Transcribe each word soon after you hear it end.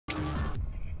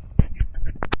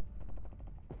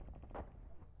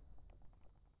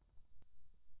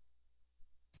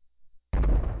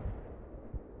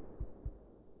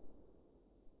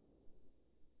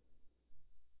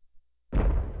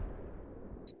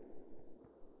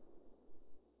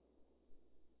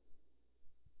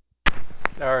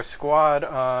Our squad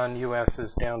on US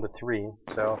is down to 3,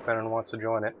 so if anyone wants to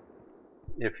join it,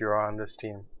 if you're on this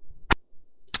team.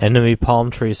 Enemy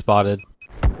palm tree spotted.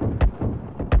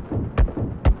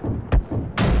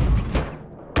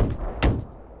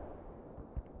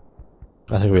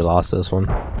 I think we lost this one.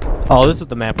 Oh, this is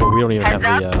the map where we don't even have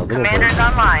the little Commander's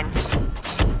boat. online.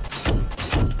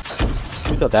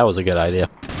 We thought that was a good idea.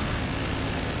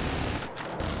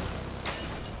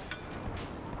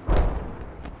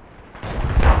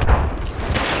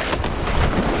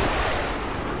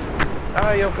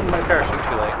 I opened my parachute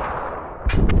too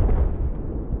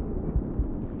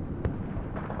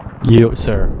late. You,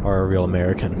 sir, are a real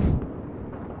American.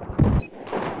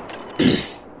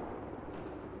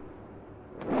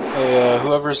 Hey,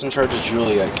 whoever's in charge of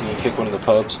Juliet, can you kick one of the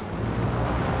pubs?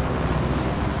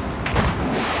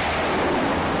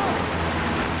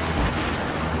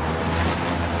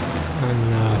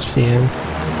 CM.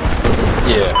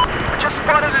 Yeah. Just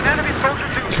spotted an enemy soldier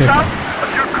to south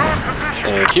of your current position.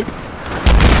 Thank you.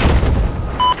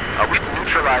 We've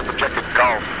neutralized objective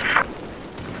Golf.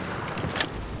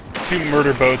 2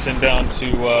 murder boats and down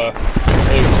to,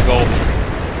 Gulf.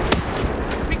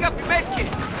 Pick up your med kit.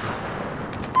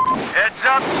 Heads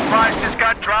up, supplies just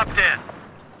got dropped in.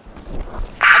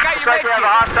 I got your med kit. We have a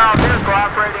hostile vehicle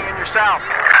operating in your south.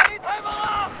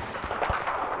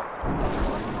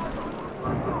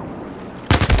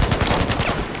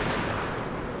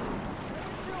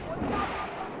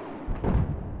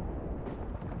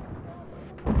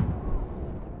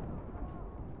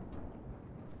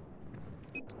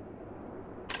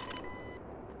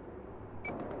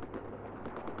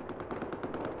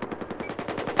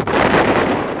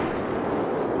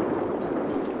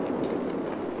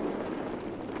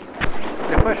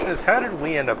 The question is, how did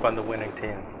we end up on the winning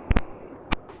team?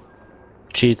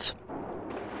 Cheats.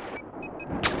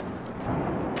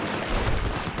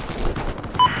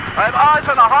 I have eyes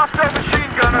on a hostile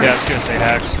machine gunner. Yeah, I was gonna say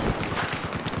hacks.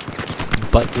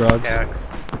 Butt drugs.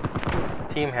 Hacks.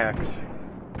 Team hacks.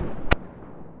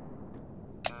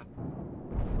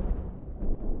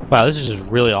 Wow, this is just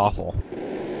really awful.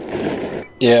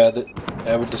 Yeah,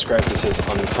 I would describe this as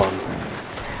unfun.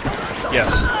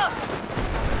 Yes.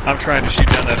 I'm trying to shoot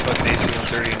down that fucking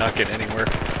AC-130 and not get anywhere.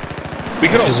 We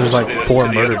could also Because there's like 4 to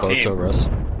the murder other boats team. over us.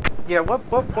 Yeah, what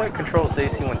point controls the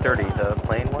AC-130? The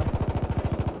plane one?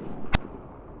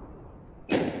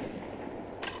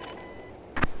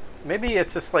 Maybe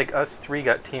it's just like us 3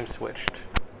 got team switched.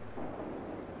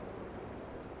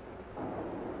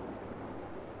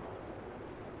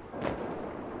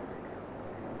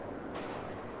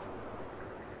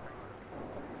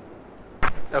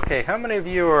 Okay, how many of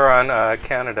you are on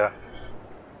Canada?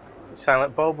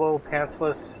 Silent Bobo,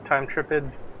 Pantsless, Time Tripped,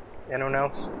 anyone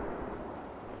else?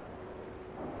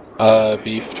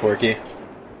 Beef Twerky.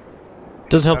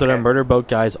 Doesn't help that our Okay. murder boat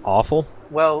guy's awful.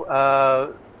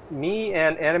 Well, me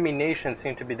and Enemy Nation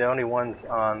seem to be the only ones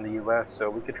on the US, so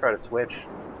we could try to switch.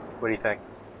 What do you think?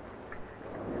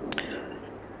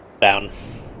 Down.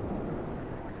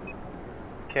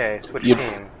 Okay, switch Yep.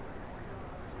 team.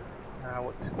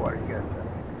 What squad are you guys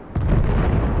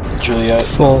in? Juliet.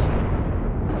 Full.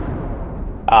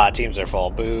 Teams are full.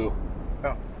 Boo.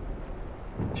 Oh.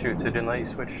 Shoot, so it didn't let you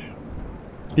switch?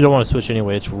 You don't want to switch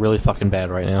anyway, it's really fucking bad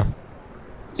right now.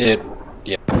 I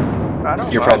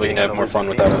don't You're mind probably being gonna on have a more losing fun team.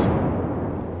 without us.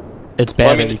 It's bad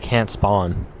Well, I mean- that you can't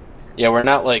spawn. Yeah, we're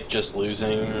not like just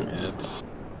losing, it's...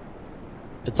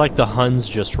 It's like the Huns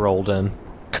just rolled in.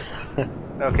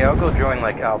 Okay, I'll go join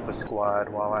like Alpha Squad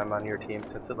while I'm on your team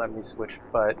since it let me switch,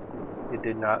 but it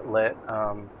did not let,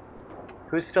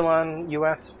 who's still on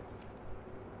US?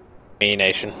 Me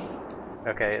Nation.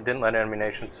 Okay, it didn't let Enemy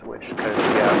Nation switch, because,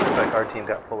 yeah, it looks like our team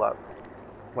got full up.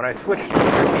 When I switched, your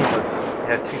team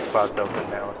had 2 spots open,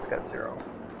 now it's got 0.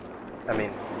 I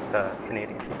mean, the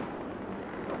Canadian team.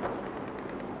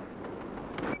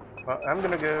 Well, I'm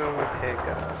gonna go take,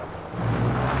 I'm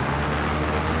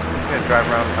just gonna drive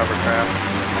around the hovercraft,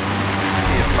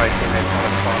 see if my teammates want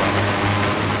to spawn on it.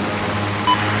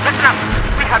 Listen up.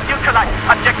 We have neutralized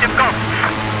objective Golf.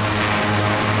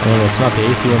 And it's not the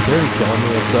AC-130 killing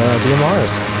me, it's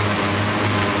DMRs.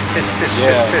 Fish.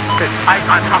 Eyes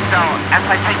on hostile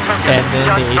anti-tank soldiers. And then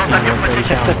the Just hold on your AC-130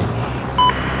 position. counting.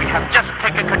 We have just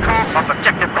taken control of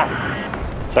objective Golf.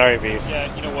 Sorry, Beef.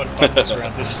 Yeah, you know what? Fuck this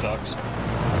round. This sucks.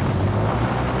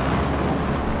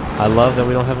 I love that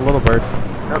we don't have a little bird.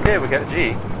 Okay, we got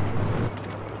G.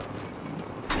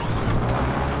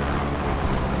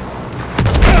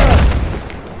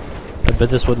 I bet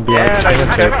this wouldn't be our And I chance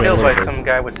just here got for a killed little by bird. some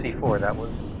guy with C4. That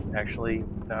was actually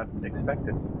not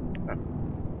expected. Huh.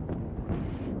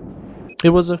 It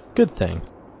was a good thing.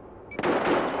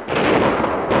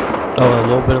 Oh, a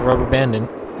little bit of rubber banding.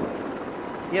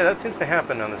 Yeah, that seems to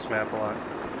happen on this map a lot.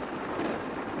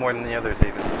 More than the others,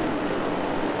 even.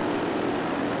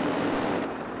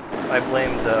 I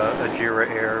blame the Ajira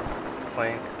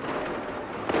airplane.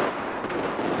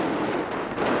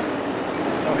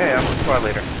 Oh, hey, I'm the squad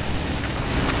leader.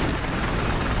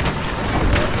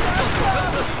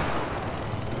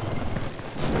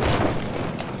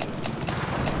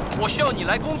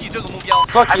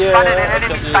 Fuck I've yeah! spotted an I enemy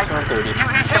killed the sniper. S-130. You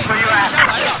eat them for your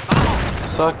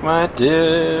ass. Suck my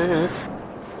dick.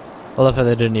 I love how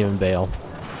they didn't even bail.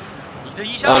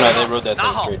 Oh no, they rode that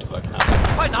thing straight to fucking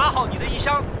house. 快拿好你的衣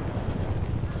箱。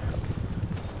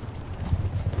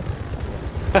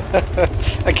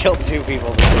 I killed 2 people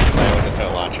at the same time with a tow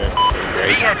launcher. It's Be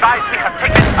great. advised we have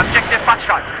taken objective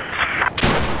buckshot.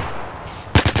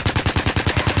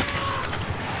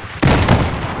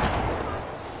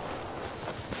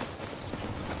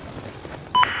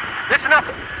 Listen up.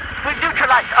 We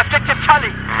neutralized objective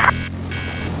Charlie.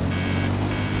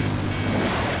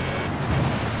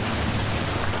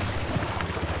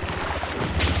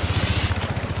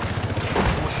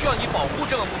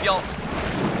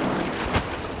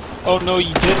 Oh no,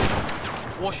 you didn't.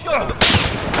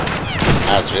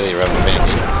 That's really rubber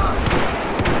banding.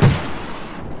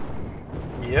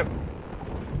 Yep.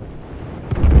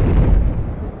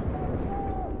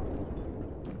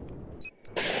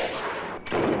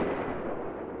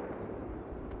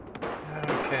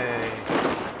 Okay.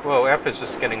 Whoa, F is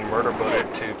just getting murder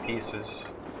boated to pieces.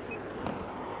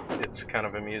 It's kind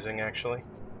of amusing, actually.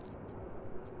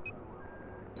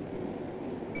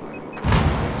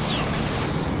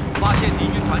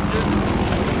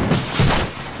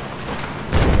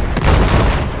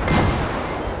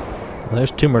 Well,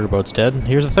 there's 2 murder boats dead.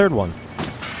 Here's a 3rd one.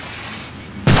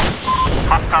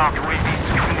 Hostile UAV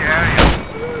sweeping the area.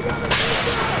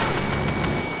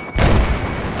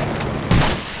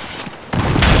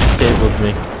 Disabled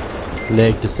me.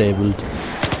 Leg disabled.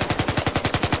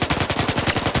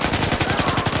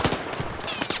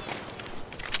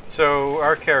 So,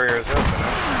 our carrier is open,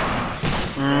 huh?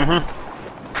 Mm-hmm.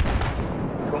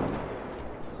 Cool.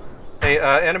 Hey,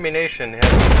 Enemy Nation,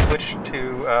 have you switched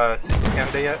to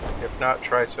Canada yet? If not,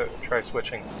 try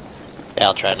switching. Yeah,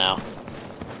 I'll try now.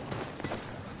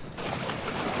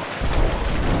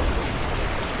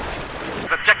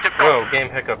 Objective Whoa, game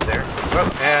hiccup there. Oh,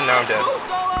 and now I'm dead.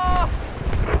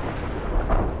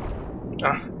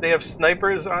 They have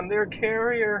snipers on their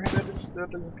carrier. That is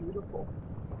beautiful.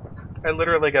 I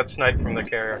literally got sniped from the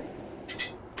carrier.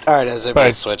 Alright, has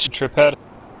everybody switched? Trip head.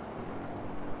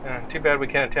 Too bad we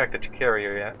can't attack the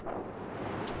carrier yet.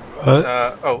 What?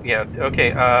 Oh, yeah,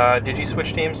 okay, did you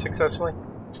switch teams successfully?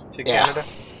 To Yeah. Canada?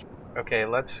 Okay,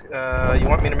 let's, you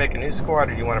want me to make a new squad,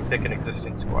 or do you want to pick an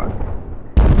existing squad?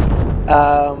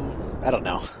 I don't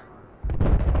know.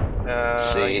 Let's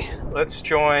see. Let's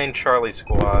join Charlie's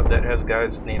squad that has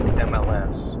guys named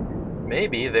MLS.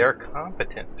 Maybe they're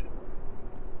competent.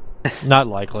 Not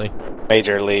likely.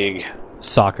 Major League.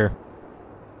 Soccer.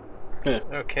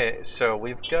 Okay, so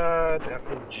we've got F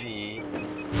and G,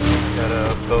 got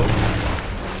a boat,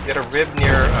 got a rib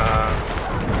near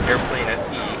airplane at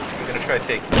E. I'm gonna try to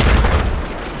take E.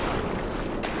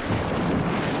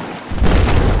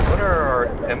 What are our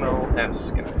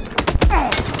MLS guys?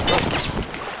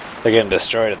 They're getting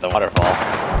destroyed at the waterfall.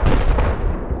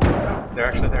 They're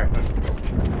actually there.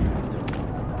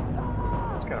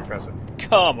 It's kind of impressive.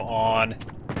 Come on.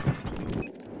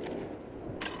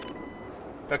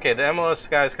 Okay, the MLS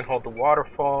guys can hold the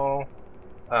waterfall.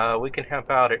 We can help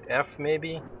out at F,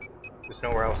 maybe. There's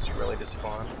nowhere else really to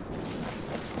spawn.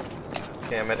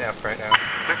 Okay, I'm at F right now.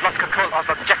 We've lost control of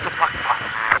objective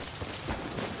buckshot.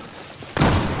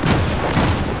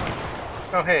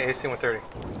 Oh, hey, AC-130.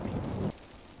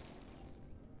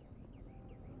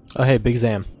 Oh, hey, Big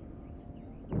Zam.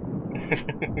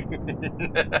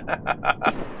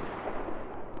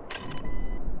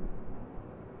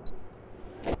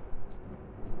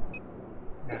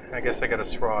 I guess I got a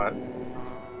SWAT.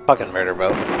 Fucking murder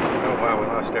boat. Oh wow, we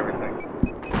lost everything.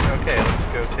 Okay, let's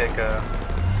go take a...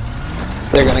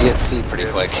 They're gonna get C pretty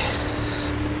quick.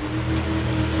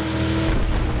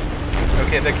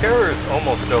 Okay, the carrier is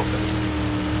almost open.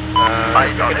 We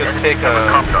can just take a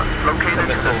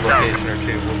missile location or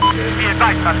two. We'll be good. Be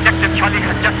advised, objective Charlie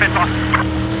has just been lost.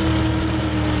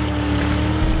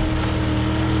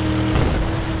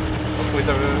 Hopefully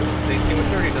the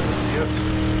AC-130 doesn't see us.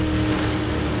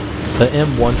 The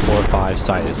M145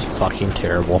 site is fucking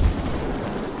terrible.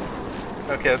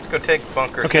 Okay, let's go take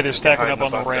bunkers. Okay, they're stacking behind up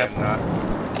on the bunker ramp.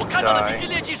 and not die.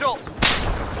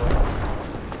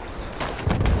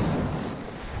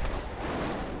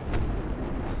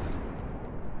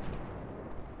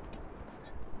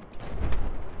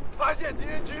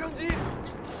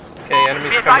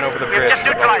 Enemies coming over the bridge. Just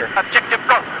neutralized. Objective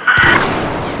go.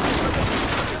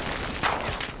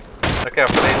 Look out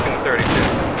for the AC-132.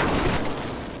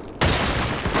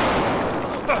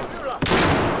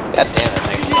 God damn, that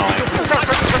thing's annoying.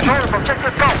 Control.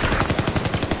 Objective go.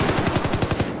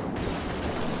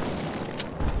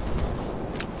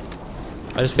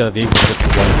 I just got a vehicle hit for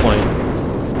 1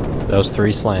 point. That was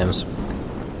 3 slams.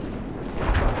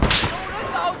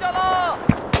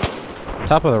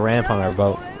 Top of the ramp on our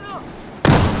boat.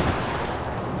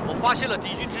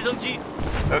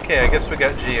 Okay, I guess we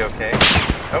got G, okay.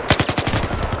 Oh.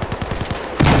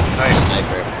 Nice.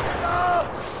 Sniper.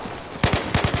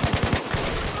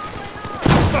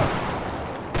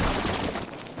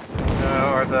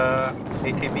 Are the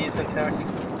ATVs intact?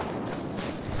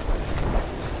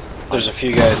 There's a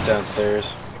few guys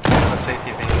downstairs. What's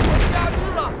ATV?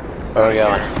 Where are we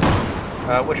going?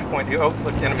 Which point do you... Oh,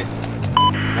 look, enemies.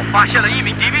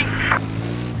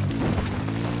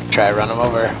 Try to run them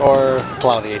over, or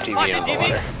plow the ATV into the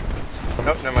water. Oh,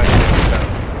 never mind.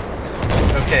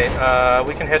 Okay,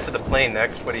 we can head to the plane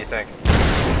next. What do you think?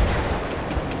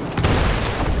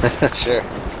 Sure.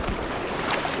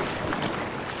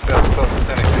 About as close as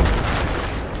anything.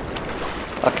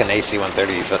 Fucking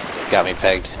AC-130's got me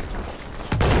pegged.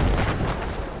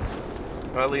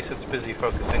 Well, at least it's busy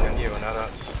focusing on you and not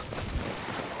us.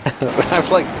 I'm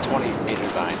like 20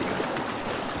 meters behind you.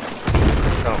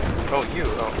 Oh, you.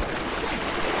 Oh.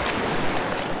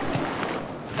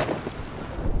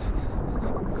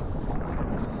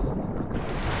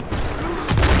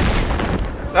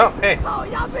 Oh, hey.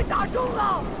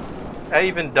 I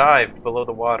even dived below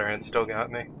the water and it still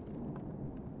got me.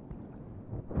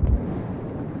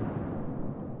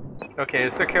 Okay,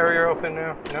 is the carrier open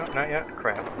now? No, not yet?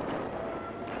 Crap.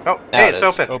 Oh, Now hey, it it's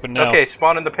is. open. Open now. Okay,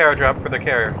 spawn in the paradrop for the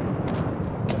carrier.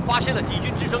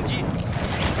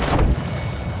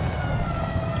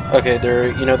 Okay,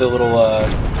 they're, you know, the little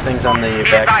things on the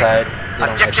backside. They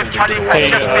don't actually get to the water. Hey,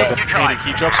 They're open. Andy, can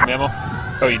you drop some ammo?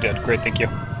 Oh, you did. Great, thank you.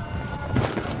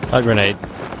 A grenade.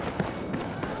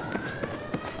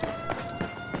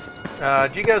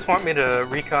 Do you guys want me to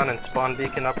recon and spawn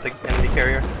beacon up the enemy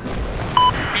carrier?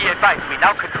 Be advised, we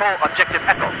now control objective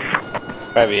Echo.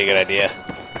 Probably a good idea.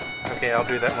 Okay, I'll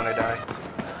do that when I die.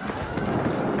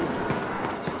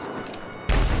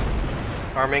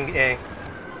 Arming A.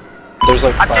 There's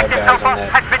like 5 Objective guys on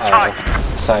Alpha has been that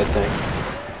charged. side thing.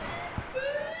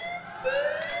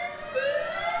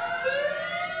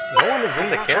 No one is in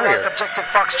the carrier. Objective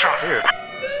Foxtrot. Weird.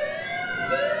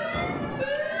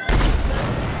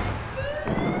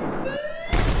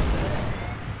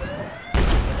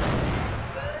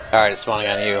 Alright, spawning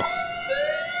on you.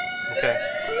 Okay.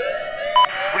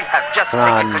 We have just Come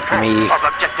on, taken control me. of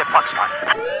objective Foxtrot.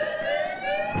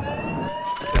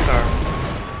 Disarm.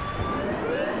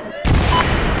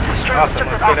 Awesome,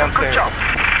 let's go downstairs.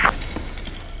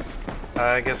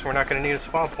 I guess we're not going to need a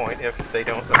spawn point if they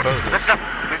don't oppose us. Listen up,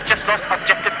 we've just lost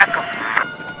objective Echo.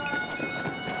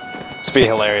 It'd be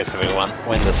hilarious if we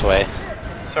win this way.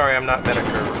 Sorry, I'm not medic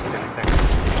or anything.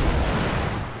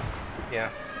 Yeah.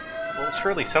 Well,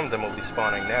 surely some of them will be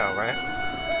spawning now, right?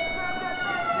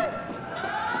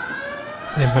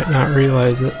 They might not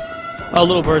realize it. Oh,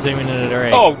 little bird's aiming in at our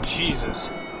egg. Oh,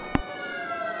 Jesus.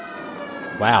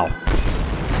 Wow.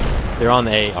 They're on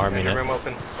A, arming Any it. room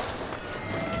open?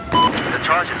 The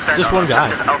charge is set Just on one guy.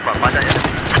 objective Alpha by the enemy.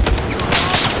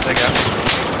 They got me.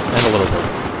 And a little bird.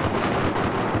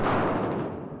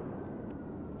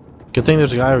 Good thing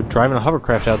there's a guy driving a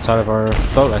hovercraft outside of our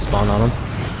boat. I spawned on him.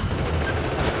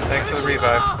 Thanks for the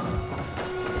revive.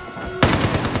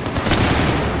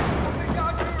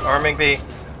 Arming B.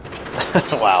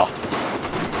 Wow.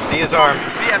 B is armed.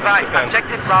 Be advised, Defend.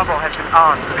 objective Bravo has been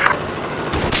armed.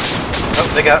 Oh,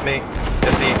 they got me.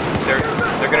 At B.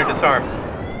 They're gonna disarm.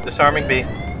 Disarming B.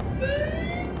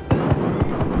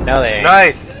 No, they ain't.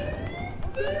 Nice!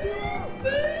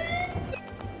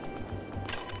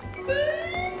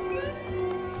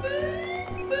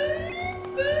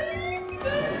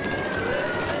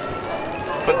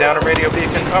 Put down a radio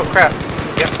beacon. Oh crap.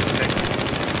 Yep. Okay.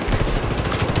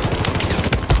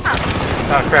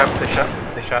 Oh crap, they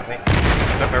shot me.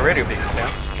 Got my radio beacon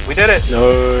down. We did it!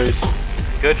 Nice.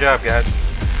 Good job, guys.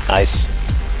 Nice.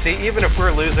 See, even if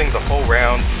we're losing the whole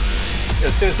round,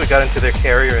 as soon as we got into their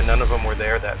carrier and none of them were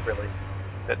there, that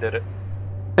did it.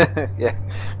 Yeah.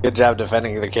 Good job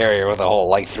defending the carrier with a whole,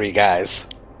 like, 3 guys.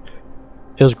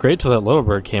 It was great till that little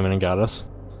bird came in and got us.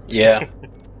 Yeah.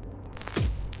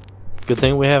 Good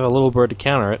thing we have a little bird to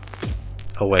counter it.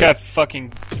 Oh wait. God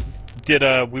fucking... Did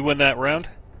we win that round?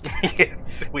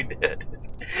 Yes, we did.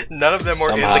 None of them were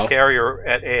in Somehow. the carrier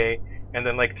at A, and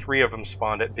then like 3 of them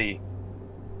spawned at B.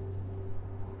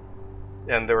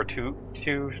 And there were two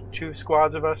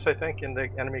squads of us, I think, in the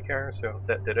enemy carrier, so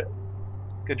that did it.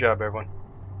 Good job, everyone.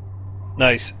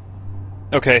 Nice.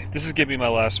 Okay, this is gonna be my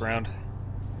last round.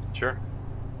 Sure.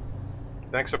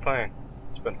 Thanks for playing.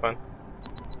 It's been fun.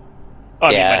 Oh, I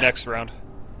mean, Yeah. my next round.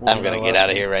 I'm gonna get out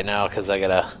of here right now because I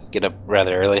gotta get up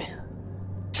rather early.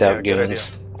 See how it good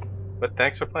goes. But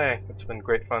thanks for playing. It's been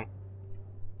great fun.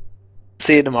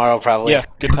 See you tomorrow, probably. Yeah,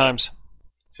 good times.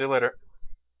 See you later.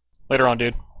 Later on,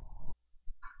 dude.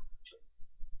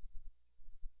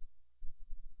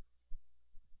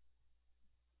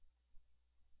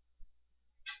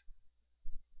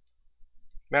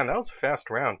 Man, that was a fast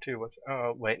round too.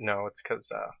 Oh wait, no, it's because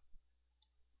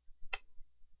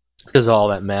It's because of all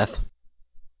that meth.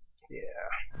 yeah.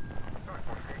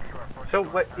 So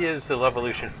what is the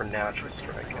evolution for natural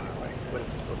strike anyway? What is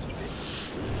it supposed to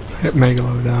be? Hit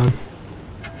Megalodon.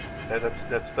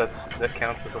 That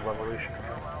counts as a evolution.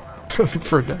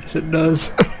 For dice, it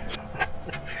does.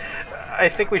 I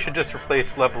think we should just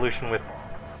replace evolution with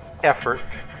effort.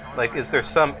 Like, is there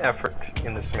some effort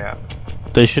in this map?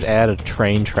 They should add a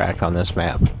train track on this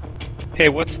map. Hey,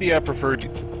 what's the preferred...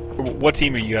 What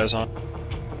team are you guys on?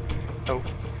 Oh,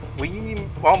 we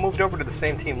all moved over to the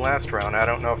same team last round. I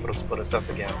don't know if it'll split us up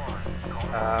again.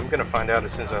 I'm gonna find out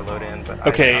as soon as I load in. But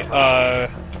Okay,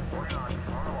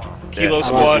 Kilo I'm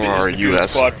Squad more is the good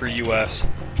US. squad for US.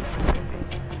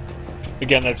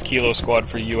 Again, that's Kilo Squad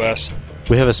for US.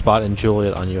 We have a spot in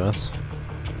Juliet on US.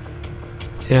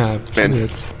 Yeah, Man.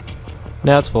 it's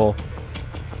Now it's full.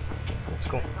 That's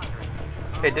cool.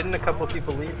 Hey, didn't a couple of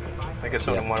people leave? I guess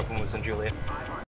only Yeah. one of them was in Juliet.